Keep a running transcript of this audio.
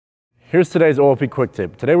Here's today's OLP quick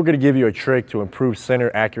tip. Today we're going to give you a trick to improve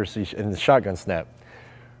center accuracy in the shotgun snap.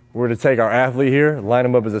 We're going to take our athlete here, line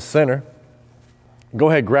him up as a center. Go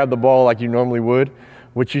ahead, grab the ball like you normally would.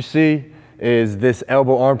 What you see is this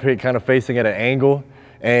elbow armpit kind of facing at an angle.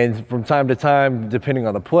 And from time to time, depending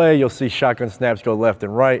on the play, you'll see shotgun snaps go left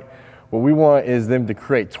and right. What we want is them to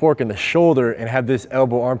create torque in the shoulder and have this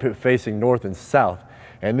elbow armpit facing north and south.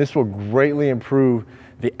 And this will greatly improve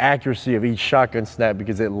the accuracy of each shotgun snap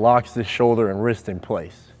because it locks the shoulder and wrist in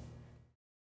place.